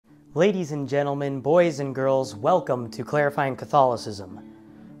Ladies and gentlemen, boys and girls, welcome to Clarifying Catholicism.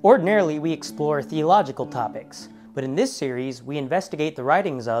 Ordinarily, we explore theological topics, but in this series, we investigate the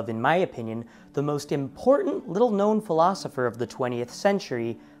writings of, in my opinion, the most important little-known philosopher of the 20th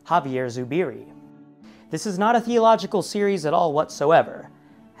century, Xavier Zubiri. This is not a theological series at all whatsoever.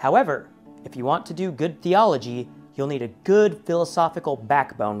 However, if you want to do good theology, you'll need a good philosophical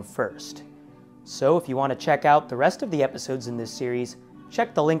backbone first. So if you want to check out the rest of the episodes in this series,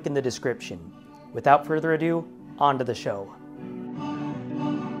 check the link in the description. Without further ado, on to the show.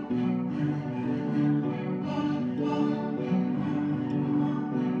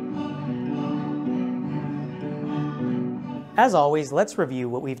 As always, let's review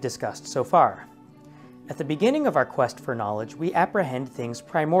what we've discussed so far. At the beginning of our quest for knowledge, we apprehend things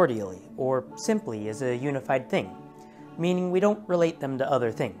primordially, or simply as a unified thing, meaning we don't relate them to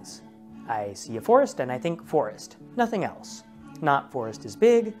other things. I see a forest and I think forest, nothing else. Not forest is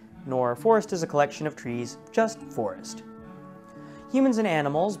big, nor forest is a collection of trees, just forest. Humans and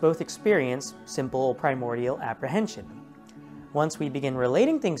animals both experience simple primordial apprehension. Once we begin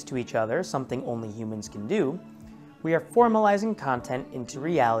relating things to each other, something only humans can do, we are formalizing content into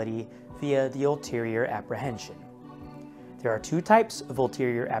reality via the ulterior apprehension. There are two types of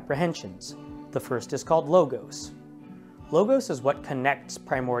ulterior apprehensions. The first is called logos. Logos is what connects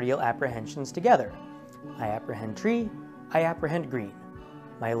primordial apprehensions together. I apprehend tree, I apprehend green.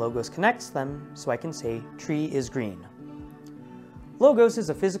 My logos connects them, so I can say tree is green. Logos is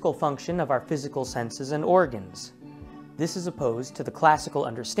a physical function of our physical senses and organs. This is opposed to the classical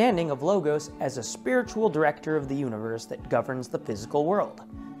understanding of logos as a spiritual director of the universe that governs the physical world.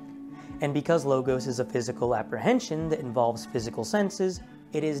 And because logos is a physical apprehension that involves physical senses,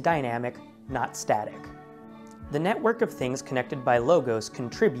 it is dynamic, not static. The network of things connected by logos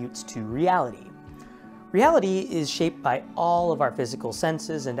contributes to reality. Reality is shaped by all of our physical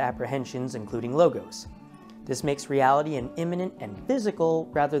senses and apprehensions, including logos. This makes reality an immanent and physical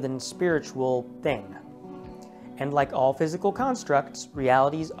rather than spiritual thing. And like all physical constructs,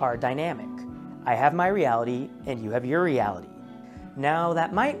 realities are dynamic. I have my reality, and you have your reality. Now,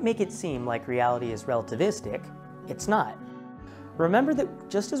 that might make it seem like reality is relativistic. It's not. Remember that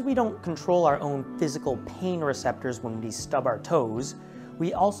just as we don't control our own physical pain receptors when we stub our toes,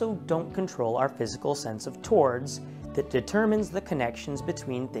 we also don't control our physical sense of towards that determines the connections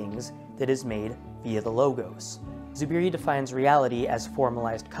between things that is made via the logos. Zubiri defines reality as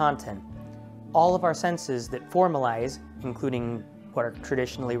formalized content. All of our senses that formalize, including what are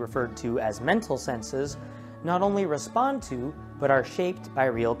traditionally referred to as mental senses, not only respond to, but are shaped by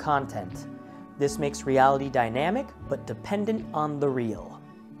real content. This makes reality dynamic, but dependent on the real.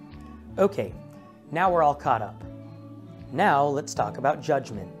 Okay, now we're all caught up. Now let's talk about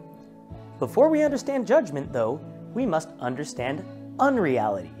judgment. Before we understand judgment, though, we must understand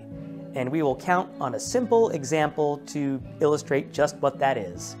unreality, and we will count on a simple example to illustrate just what that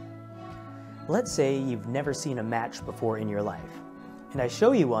is. Let's say you've never seen a match before in your life, and I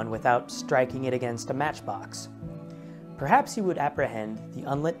show you one without striking it against a matchbox. Perhaps you would apprehend the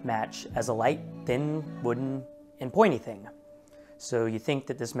unlit match as a light, thin, wooden, and pointy thing. So you think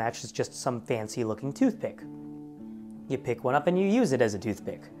that this match is just some fancy-looking toothpick. You pick one up and you use it as a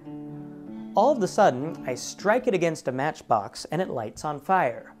toothpick. All of a sudden, I strike it against a matchbox and it lights on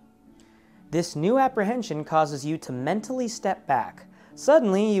fire. This new apprehension causes you to mentally step back.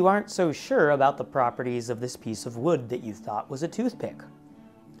 Suddenly, you aren't so sure about the properties of this piece of wood that you thought was a toothpick.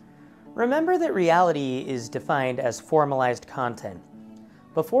 Remember that reality is defined as formalized content.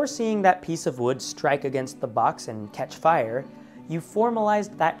 Before seeing that piece of wood strike against the box and catch fire, you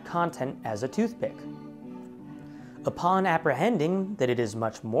formalized that content as a toothpick. Upon apprehending that it is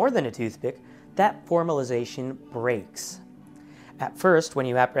much more than a toothpick, that formalization breaks. At first, when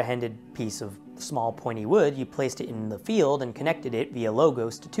you apprehended a piece of small pointy wood, you placed it in the field and connected it via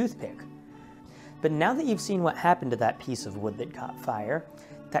logos to toothpick. But now that you've seen what happened to that piece of wood that caught fire,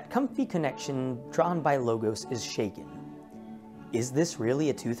 that comfy connection drawn by logos is shaken. Is this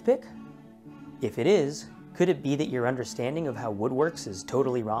really a toothpick? If it is, could it be that your understanding of how wood works is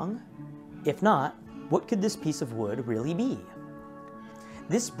totally wrong? If not, what could this piece of wood really be?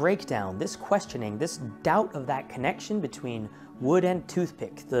 This breakdown, this questioning, this doubt of that connection between wood and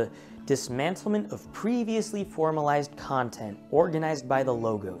toothpick, the dismantlement of previously formalized content organized by the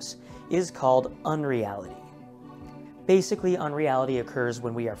logos, is called unreality. Basically, unreality occurs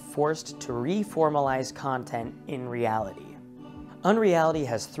when we are forced to reformalize content in reality. Unreality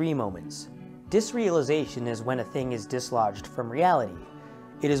has three moments. Disrealization is when a thing is dislodged from reality.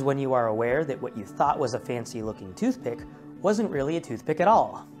 It is when you are aware that what you thought was a fancy-looking toothpick wasn't really a toothpick at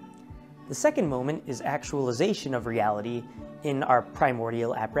all. The second moment is actualization of reality in our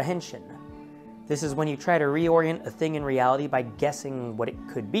primordial apprehension. This is when you try to reorient a thing in reality by guessing what it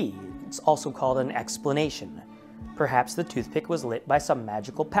could be. It's also called an explanation. Perhaps the toothpick was lit by some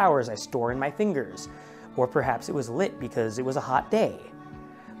magical powers I store in my fingers, or perhaps it was lit because it was a hot day.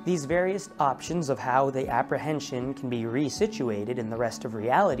 These various options of how the apprehension can be resituated in the rest of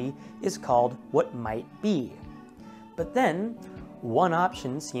reality is called what might be. But then, one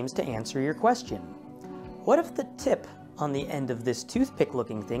option seems to answer your question. What if the tip on the end of this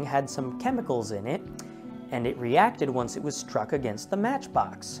toothpick-looking thing had some chemicals in it, and it reacted once it was struck against the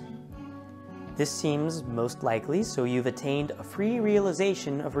matchbox? This seems most likely, so you've attained a free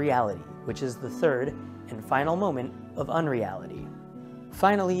realization of reality, which is the third and final moment of unreality.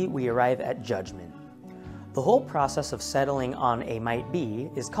 Finally, we arrive at judgment. The whole process of settling on a might be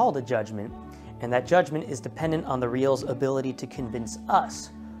is called a judgment, and that judgment is dependent on the real's ability to convince us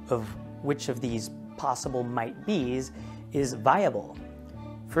of which of these possible might be's is viable.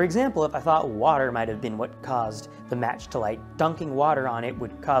 For example, if I thought water might have been what caused the match to light, dunking water on it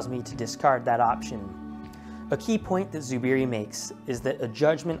would cause me to discard that option. A key point that Zubiri makes is that a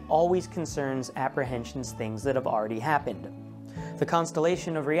judgment always concerns apprehensions things that have already happened. The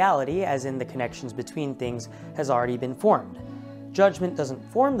constellation of reality, as in the connections between things, has already been formed. Judgment doesn't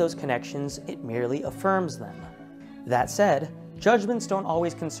form those connections, it merely affirms them. That said, judgments don't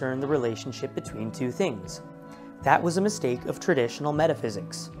always concern the relationship between two things. That was a mistake of traditional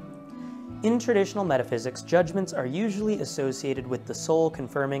metaphysics. In traditional metaphysics, judgments are usually associated with the soul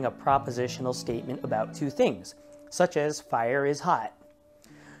confirming a propositional statement about two things, such as fire is hot.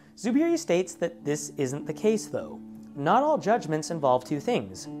 Zubiri states that this isn't the case, though. Not all judgments involve two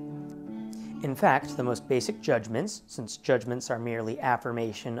things. In fact, the most basic judgments, since judgments are merely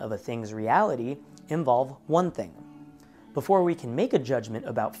affirmation of a thing's reality, involve one thing. Before we can make a judgment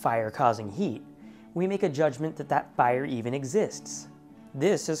about fire causing heat, we make a judgment that that fire even exists.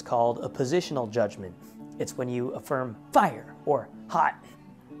 This is called a positional judgment. It's when you affirm fire or hot.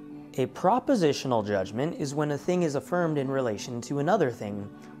 A propositional judgment is when a thing is affirmed in relation to another thing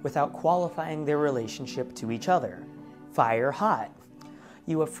without qualifying their relationship to each other. Fire, hot.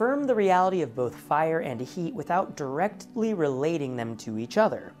 You affirm the reality of both fire and heat without directly relating them to each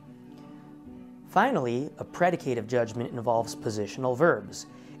other. Finally, a predicative judgment involves positional verbs.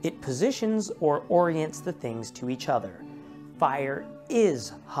 It positions or orients the things to each other. Fire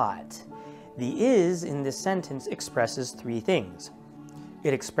is hot. The is in this sentence expresses three things.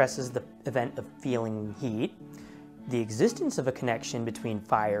 It expresses the event of feeling heat, the existence of a connection between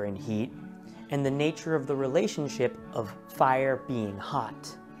fire and heat, and the nature of the relationship of fire being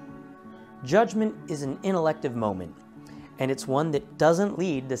hot. Judgment is an intellective moment, and it's one that doesn't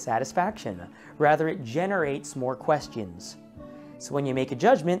lead to satisfaction. Rather, it generates more questions. So when you make a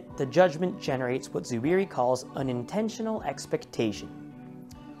judgment, the judgment generates what Zubiri calls an intentional expectation.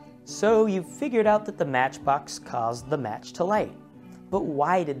 So you've figured out that the matchbox caused the match to light. But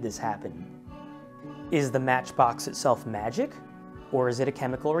why did this happen? Is the matchbox itself magic, or is it a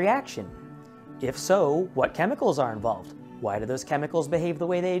chemical reaction? If so, what chemicals are involved? Why do those chemicals behave the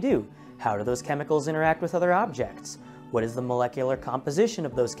way they do? How do those chemicals interact with other objects? What is the molecular composition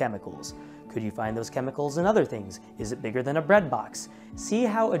of those chemicals? Could you find those chemicals in other things? Is it bigger than a bread box? See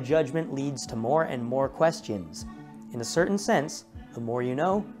how a judgment leads to more and more questions. In a certain sense, the more you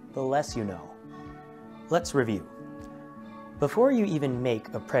know, the less you know. Let's review. Before you even make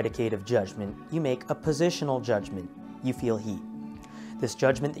a predicative judgment, you make a positional judgment. You feel heat. This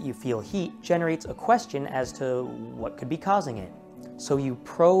judgment that you feel heat generates a question as to what could be causing it. So you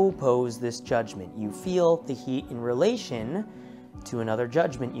propose this judgment. You feel the heat in relation to another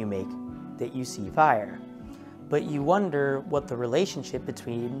judgment you make, that you see fire. But you wonder what the relationship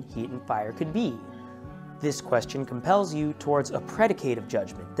between heat and fire could be. This question compels you towards a predicative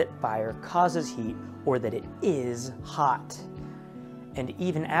judgment, that fire causes heat or that it is hot. And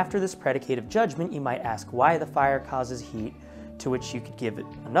even after this predicative judgment, you might ask why the fire causes heat, to which you could give it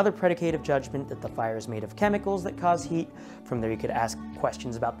another predicative judgment that the fire is made of chemicals that cause heat. From there you could ask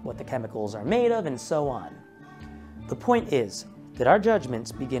questions about what the chemicals are made of, and so on. The point is that our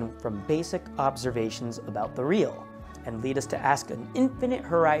judgments begin from basic observations about the real, and lead us to ask an infinite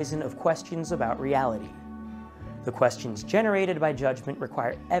horizon of questions about reality. The questions generated by judgment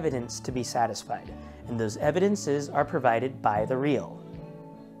require evidence to be satisfied, and those evidences are provided by the real.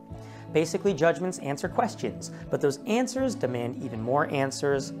 Basically, judgments answer questions, but those answers demand even more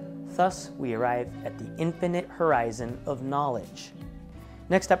answers. Thus, we arrive at the infinite horizon of knowledge.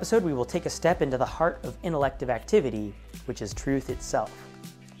 Next episode, we will take a step into the heart of intellective activity, which is truth itself.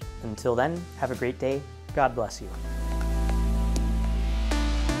 Until then, have a great day. God bless you.